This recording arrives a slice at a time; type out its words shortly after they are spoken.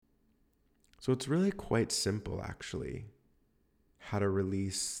So it's really quite simple, actually, how to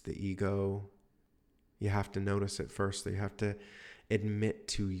release the ego. You have to notice it first. You have to admit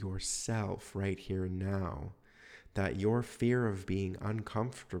to yourself right here and now that your fear of being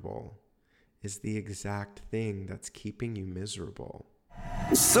uncomfortable is the exact thing that's keeping you miserable.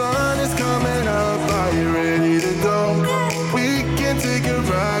 The sun is coming up, are you ready to go? We can take a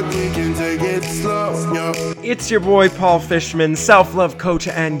ride, we can take it slow, yo. It's your boy Paul Fishman, self-love coach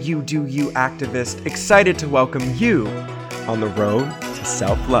and You Do You activist, excited to welcome you on the road to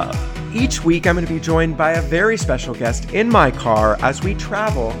self-love. Each week I'm going to be joined by a very special guest in my car as we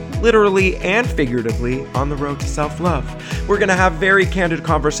travel, literally and figuratively, on the road to self-love. We're going to have very candid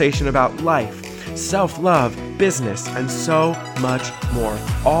conversation about life, self-love, business, and so much more,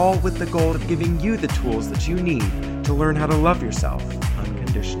 all with the goal of giving you the tools that you need to learn how to love yourself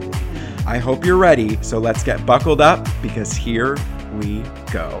unconditionally. I hope you're ready, so let's get buckled up because here we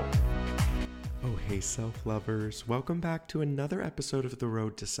go. Oh, hey, self-lovers. Welcome back to another episode of The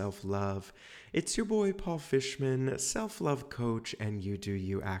Road to Self-Love. It's your boy Paul Fishman, self-love coach and You Do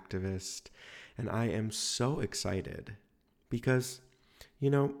You activist. And I am so excited because,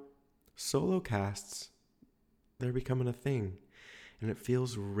 solo casts, they're becoming a thing. And it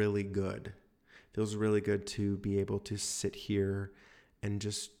feels really good. It feels really good to be able to sit here and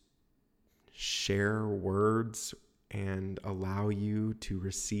just share words and allow you to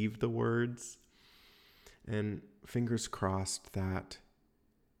receive the words. And fingers crossed that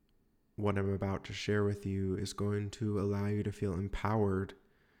what I'm about to share with you is going to allow you to feel empowered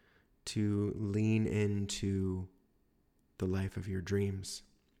to lean into the life of your dreams.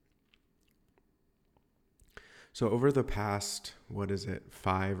 So over the past,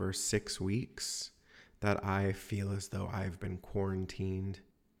 5 or 6 weeks that I feel as though I've been quarantined,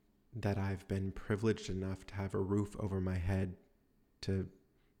 that I've been privileged enough to have a roof over my head, to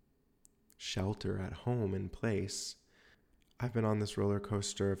shelter at home in place, I've been on this roller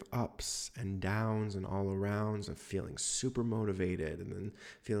coaster of ups and downs and all arounds of feeling super motivated and then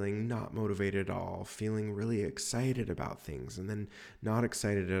feeling not motivated at all, feeling really excited about things and then not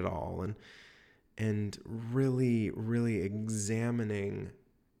excited at all, and really, really examining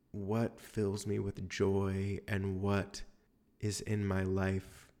what fills me with joy and what is in my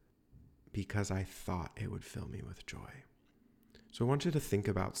life because I thought it would fill me with joy. So I want you to think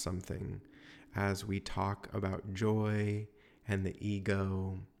about something as we talk about joy and the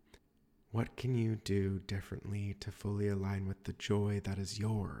ego. What can you do differently to fully align with the joy that is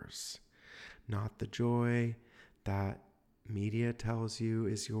yours? Not the joy that media tells you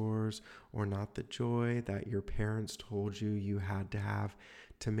is yours, or not the joy that your parents told you you had to have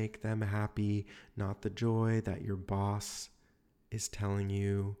to make them happy, not the joy that your boss is telling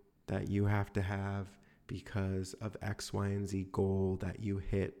you that you have to have because of X, Y, and Z goal that you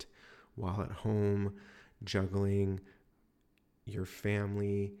hit while at home juggling your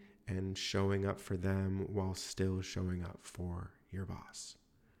family and showing up for them while still showing up for your boss.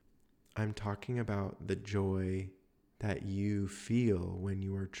 I'm talking about the joy that you feel when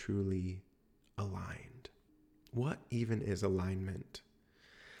you are truly aligned. What even is alignment?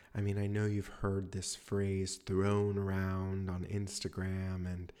 I mean, I know you've heard this phrase thrown around on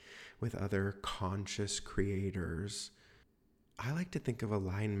Instagram and with other conscious creators. I like to think of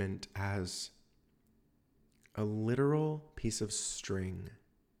alignment as a literal piece of string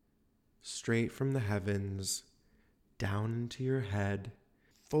straight from the heavens down into your head,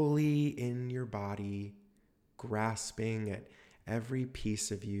 fully in your body, grasping at every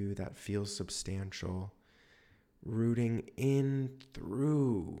piece of you that feels substantial, rooting in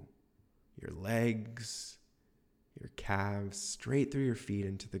through your legs, your calves, straight through your feet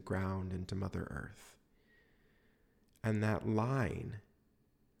into the ground, into Mother Earth. And that line,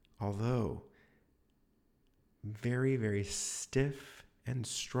 although very, very stiff and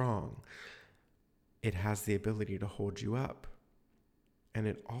strong, it has the ability to hold you up. And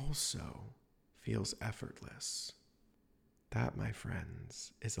it also feels effortless. That, my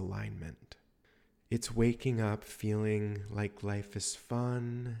friends, is alignment. It's waking up feeling like life is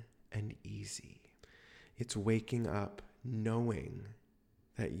fun and easy. It's waking up knowing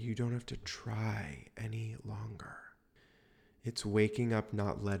that you don't have to try any longer. It's waking up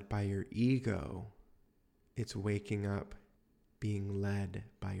not led by your ego. It's waking up being led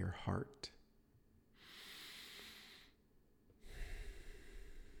by your heart.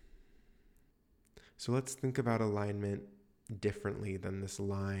 So let's think about alignment differently than this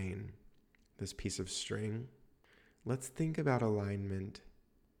line, this piece of string. Let's think about alignment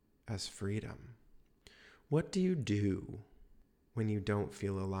as freedom. What do you do when you don't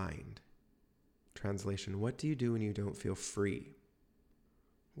feel aligned? Translation, what do you do when you don't feel free?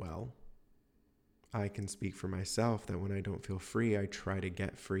 Well, I can speak for myself that when I don't feel free, I try to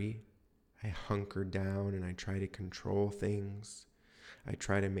get free. I hunker down and I try to control things. I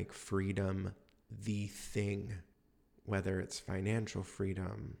try to make freedom the thing, whether it's financial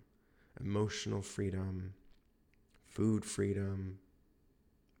freedom, emotional freedom, food freedom,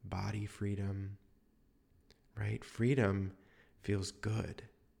 body freedom, right? Freedom feels good.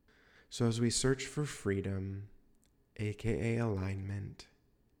 So as we search for freedom, aka alignment,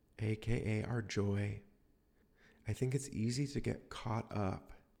 aka our joy, I think it's easy to get caught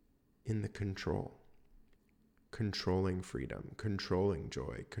up in the control. Controlling freedom, controlling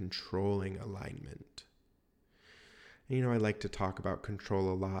joy, controlling alignment. And, I like to talk about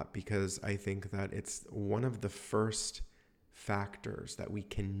control a lot because I think that it's one of the first factors that we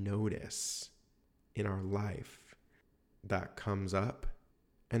can notice in our life that comes up.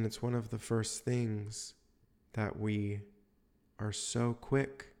 And it's one of the first things that we are so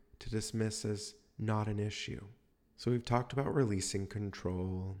quick to dismiss as not an issue. So we've talked about releasing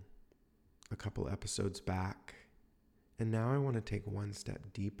control a couple episodes back. And now I want to take one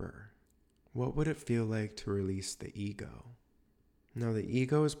step deeper. What would it feel like to release the ego? Now, the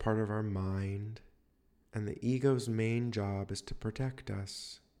ego is part of our mind, and the ego's main job is to protect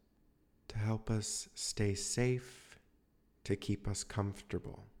us, to help us stay safe, to keep us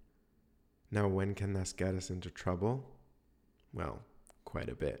comfortable. Now, when can this get us into trouble? Well, quite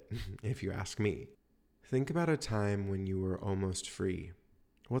a bit, if you ask me. Think about a time when you were almost free.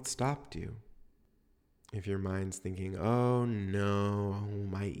 What stopped you? If your mind's thinking, oh no,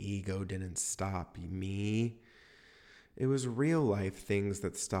 my ego didn't stop me. It was real life things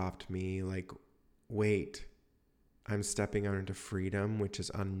that stopped me, like, wait, I'm stepping out into freedom, which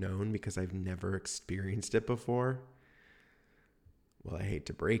is unknown because I've never experienced it before. Well, I hate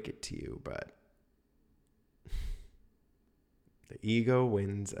to break it to you, but the ego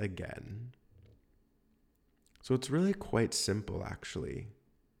wins again. So it's really quite simple, actually.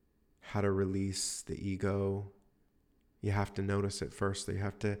 How to release the ego. You have to notice it first. You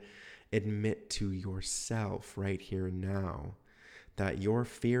have to admit to yourself right here and now that your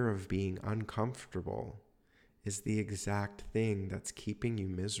fear of being uncomfortable is the exact thing that's keeping you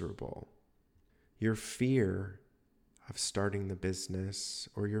miserable. Your fear of starting the business,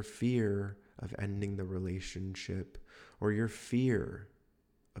 or your fear of ending the relationship, or your fear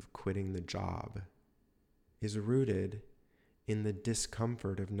of quitting the job is rooted in the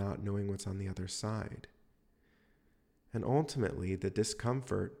discomfort of not knowing what's on the other side. And ultimately, the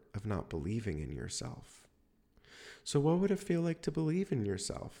discomfort of not believing in yourself. So what would it feel like to believe in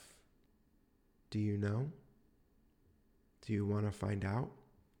yourself? Do you know? Do you want to find out?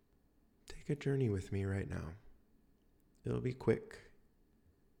 Take a journey with me right now. It'll be quick.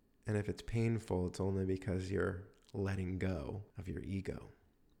 And if it's painful, it's only because you're letting go of your ego.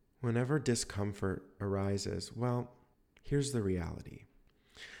 Whenever discomfort arises, well, here's the reality.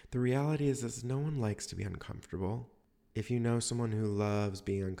 The reality is that no one likes to be uncomfortable. If you know someone who loves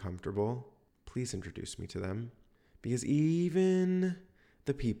being uncomfortable, please introduce me to them. Because even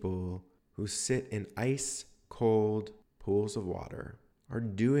the people who sit in ice-cold pools of water are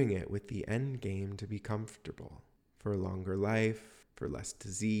doing it with the end game to be comfortable. For a longer life, for less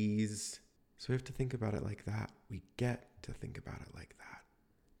disease. So we have to think about it like that. We get to think about it like that.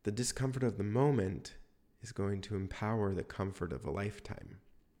 The discomfort of the moment is going to empower the comfort of a lifetime.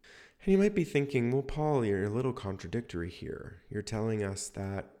 And you might be thinking, well, Paul, you're a little contradictory here. You're telling us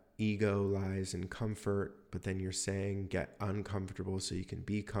that ego lies in comfort, but then you're saying get uncomfortable so you can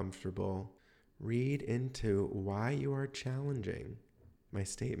be comfortable. Read into why you are challenging my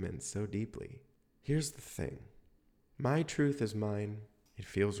statements so deeply. Here's the thing. My truth is mine. It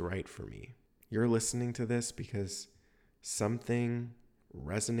feels right for me. You're listening to this because something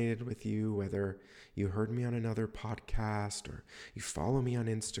resonated with you, whether you heard me on another podcast or you follow me on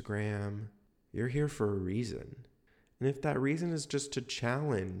Instagram. You're here for a reason. And if that reason is just to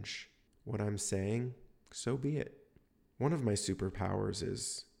challenge what I'm saying, so be it. One of my superpowers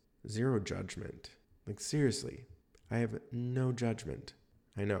is zero judgment. Like, seriously, I have no judgment.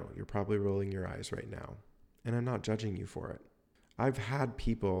 I know, you're probably rolling your eyes right now, and I'm not judging you for it. I've had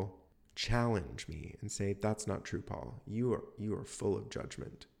people challenge me and say, that's not true, Paul. You are full of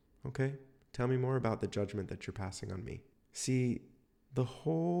judgment. Okay? Tell me more about the judgment that you're passing on me. See, the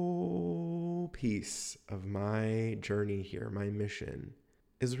whole piece of my journey here, my mission,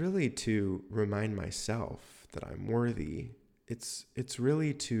 is really to remind myself that I'm worthy. It's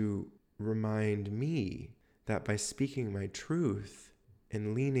really to remind me that by speaking my truth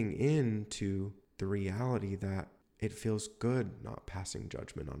and leaning into the reality that it feels good not passing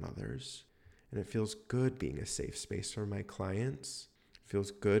judgment on others, and it feels good being a safe space for my clients, it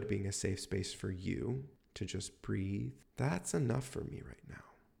feels good being a safe space for you to just breathe. That's enough for me right now.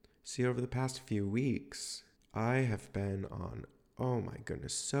 See, over the past few weeks, I have been on, oh my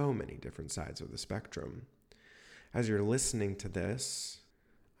goodness, so many different sides of the spectrum. As you're listening to this,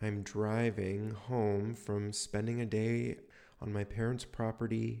 I'm driving home from spending a day on my parents'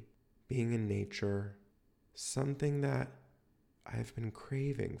 property, being in nature, something that I've been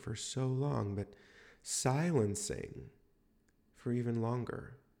craving for so long, but silencing for even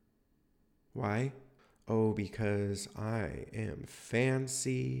longer. Why? Oh, because I am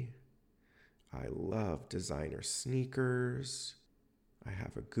fancy. I love designer sneakers. I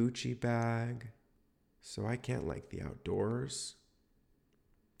have a Gucci bag. So I can't like the outdoors.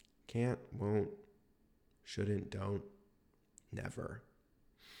 Can't, won't, shouldn't, don't, never.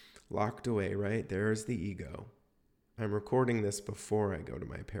 Locked away, right? There's the ego. I'm recording this before I go to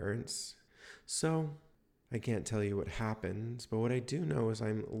my parents, so I can't tell you what happens, but what I do know is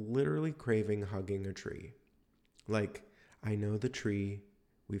I'm literally craving hugging a tree. Like, I know the tree.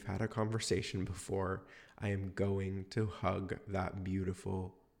 We've had a conversation before. I am going to hug that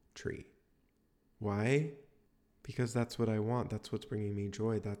beautiful tree. Why? Because that's what I want. That's what's bringing me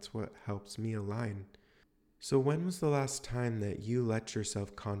joy. That's what helps me align. So when was the last time that you let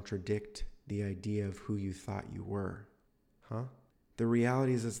yourself contradict the idea of who you thought you were? Huh? The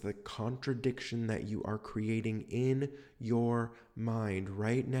reality is the contradiction that you are creating in your mind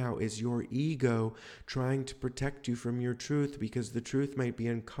right now is your ego trying to protect you from your truth because the truth might be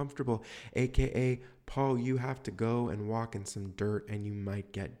uncomfortable. AKA, Paul, you have to go and walk in some dirt and you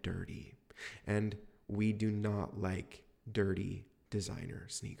might get dirty. And we do not like dirty designer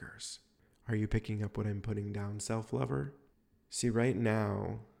sneakers. Are you picking up what I'm putting down, self-lover? See, right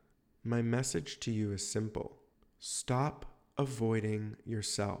now, my message to you is simple. Stop avoiding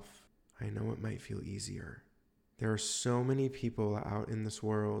yourself. I know it might feel easier. There are so many people out in this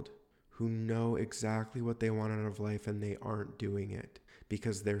world who know exactly what they want out of life and they aren't doing it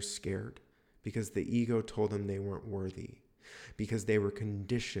because they're scared, because the ego told them they weren't worthy, because they were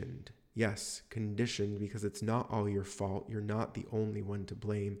conditioned. Yes, conditioned, because it's not all your fault. You're not the only one to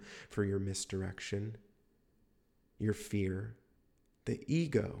blame for your misdirection, your fear. The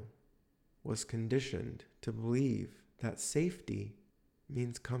ego was conditioned to believe that safety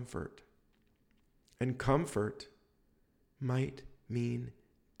means comfort. And comfort might mean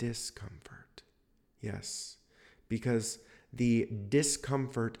discomfort. Yes, because the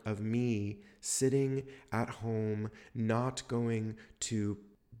discomfort of me sitting at home, not going to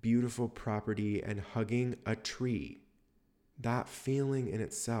beautiful property and hugging a tree, that feeling in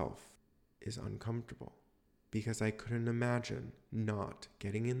itself is uncomfortable because I couldn't imagine not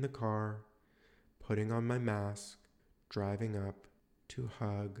getting in the car, putting on my mask, driving up to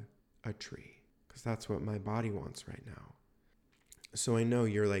hug a tree because that's what my body wants right now. So I know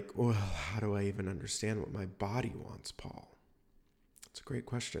you're like, well, how do I even understand what my body wants, Paul? It's a great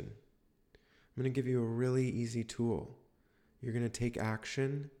question. I'm going to give you a really easy tool. You're going to take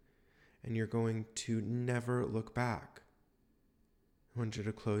action and you're going to never look back. I want you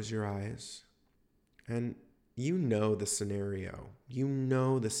to close your eyes and you know the scenario. You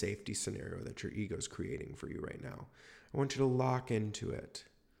know the safety scenario that your ego is creating for you right now. I want you to lock into it.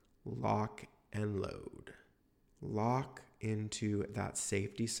 Lock and load. Lock into that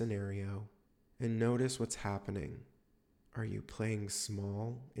safety scenario and notice what's happening. Are you playing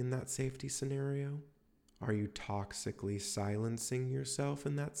small in that safety scenario? Are you toxically silencing yourself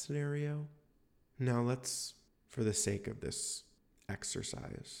in that scenario? Now let's, for the sake of this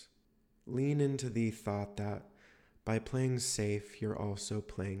exercise, lean into the thought that by playing safe, you're also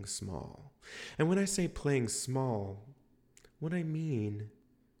playing small. And when I say playing small, what I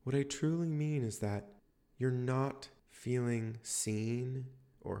truly mean is that you're not feeling seen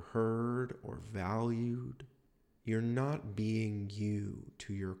or heard or valued. You're not being you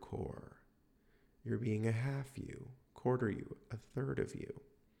to your core. You're being a half you, quarter you, a third of you.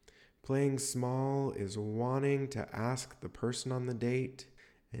 Playing small is wanting to ask the person on the date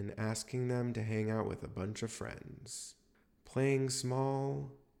and asking them to hang out with a bunch of friends. Playing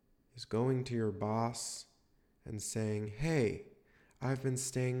small is going to your boss and saying, hey, I've been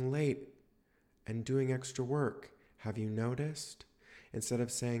staying late and doing extra work. Have you noticed? Instead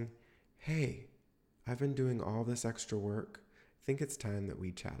of saying, hey, I've been doing all this extra work. I think it's time that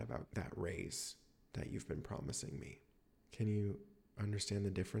we chat about that raise that you've been promising me. Can you understand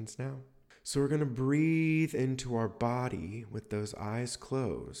the difference now? So we're going to breathe into our body with those eyes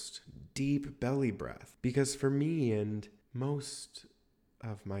closed, deep belly breath. Because for me and most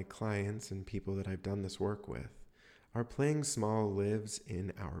of my clients and people that I've done this work with, our playing small lives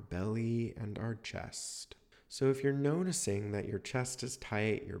in our belly and our chest. So if you're noticing that your chest is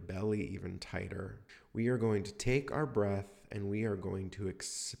tight, your belly even tighter, we are going to take our breath and we are going to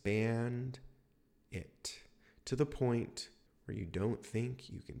expand it to the point where you don't think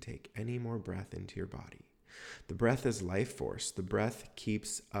you can take any more breath into your body. The breath is life force. The breath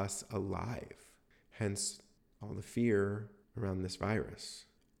keeps us alive. Hence all the fear around this virus.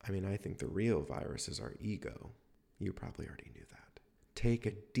 I mean, I think the real virus is our ego. You probably already knew that. Take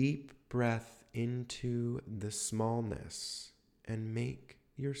a deep breath into the smallness and make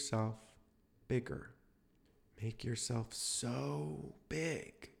yourself bigger. Make yourself so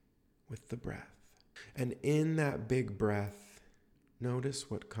big with the breath. And in that big breath,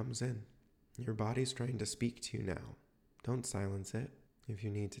 notice what comes in. Your body's trying to speak to you now. Don't silence it. If you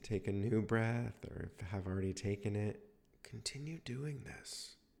need to take a new breath or if you have already taken it, continue doing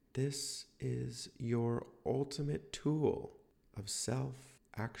this. This is your ultimate tool of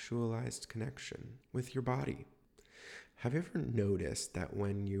self-actualized connection with your body. Have you ever noticed that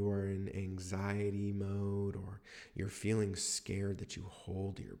when you are in anxiety mode or you're feeling scared that you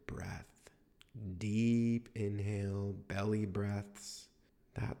hold your breath? Deep inhale, belly breaths.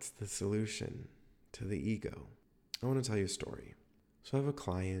 That's the solution to the ego. I want to tell you a story. So I have a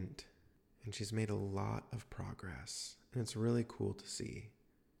client and she's made a lot of progress and it's really cool to see.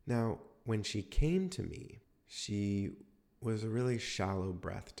 Now, when she came to me, she was a really shallow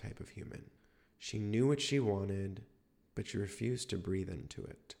breath type of human. She knew what she wanted, but she refused to breathe into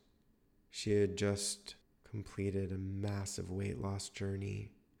it. She had just completed a massive weight loss journey,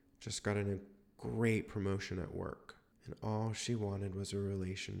 just got in a great promotion at work, and all she wanted was a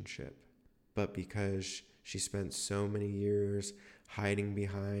relationship. But because she spent so many years hiding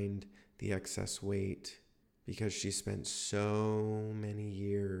behind the excess weight, because she spent so many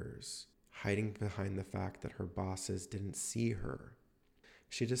years hiding behind the fact that her bosses didn't see her,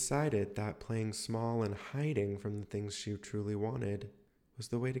 she decided that playing small and hiding from the things she truly wanted was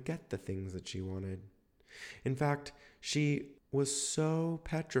the way to get the things that she wanted. In fact, she was so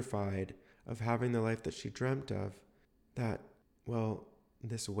petrified of having the life that she dreamt of that, well,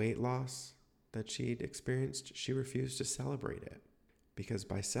 this weight loss that she'd experienced, she refused to celebrate it. Because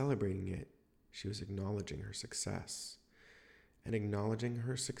by celebrating it, she was acknowledging her success. And acknowledging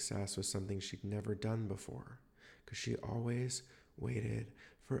her success was something she'd never done before, because she always waited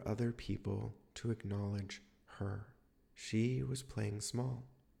for other people to acknowledge her. She was playing small.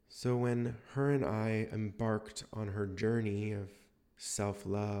 So when her and I embarked on her journey of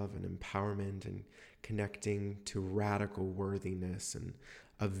self-love and empowerment and connecting to radical worthiness and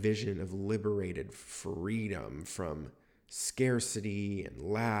a vision of liberated freedom from scarcity and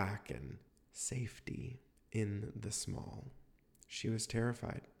lack and safety in the small, she was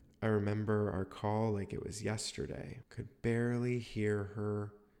terrified. I remember our call like it was yesterday. Could barely hear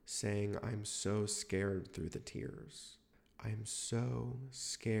her saying, "I'm so scared," through the tears. I'm so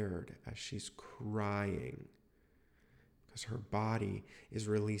scared, as she's crying because her body is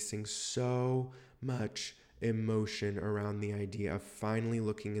releasing so much emotion around the idea of finally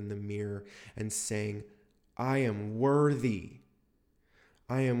looking in the mirror and saying, I am worthy.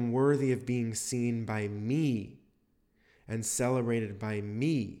 I am worthy of being seen by me and celebrated by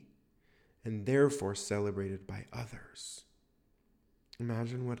me, and therefore celebrated by others.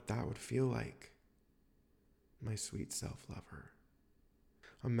 Imagine what that would feel like, my sweet self-lover.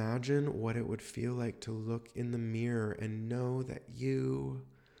 Imagine what it would feel like to look in the mirror and know that you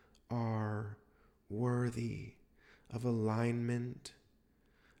are worthy of alignment,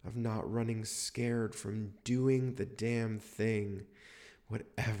 of not running scared from doing the damn thing,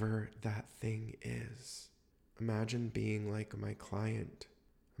 whatever that thing is. Imagine being like my client.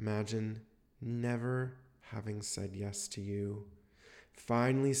 Imagine never having said yes to you,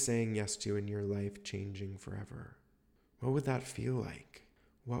 finally saying yes to you in your life changing forever. What would that feel like?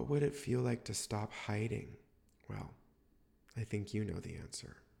 What would it feel like to stop hiding? Well, I think you know the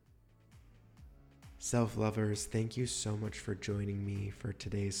answer. Self-lovers, thank you so much for joining me for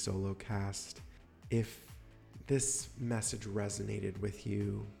today's solo cast. If this message resonated with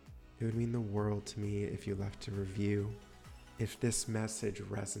you, it would mean the world to me if you left a review. If this message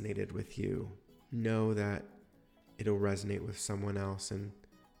resonated with you, know that it'll resonate with someone else, and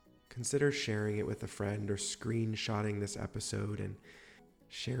consider sharing it with a friend or screenshotting this episode and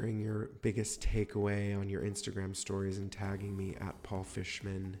sharing your biggest takeaway on your Instagram stories and tagging me at Paul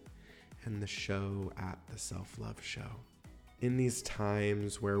Fishman and the show at The Self-Love Show. In these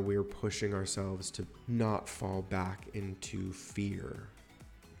times where we're pushing ourselves to not fall back into fear,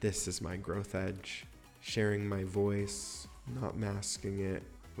 this is my growth edge, sharing my voice, not masking it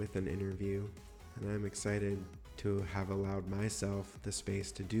with an interview. And I'm excited to have allowed myself the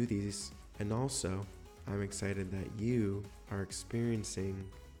space to do these, and also I'm excited that you are experiencing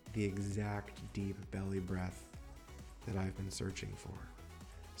the exact deep belly breath that I've been searching for.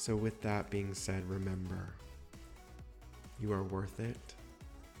 So with that being said, remember, you are worth it.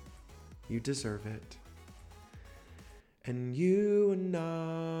 You deserve it. And you are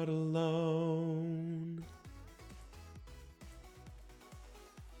not alone.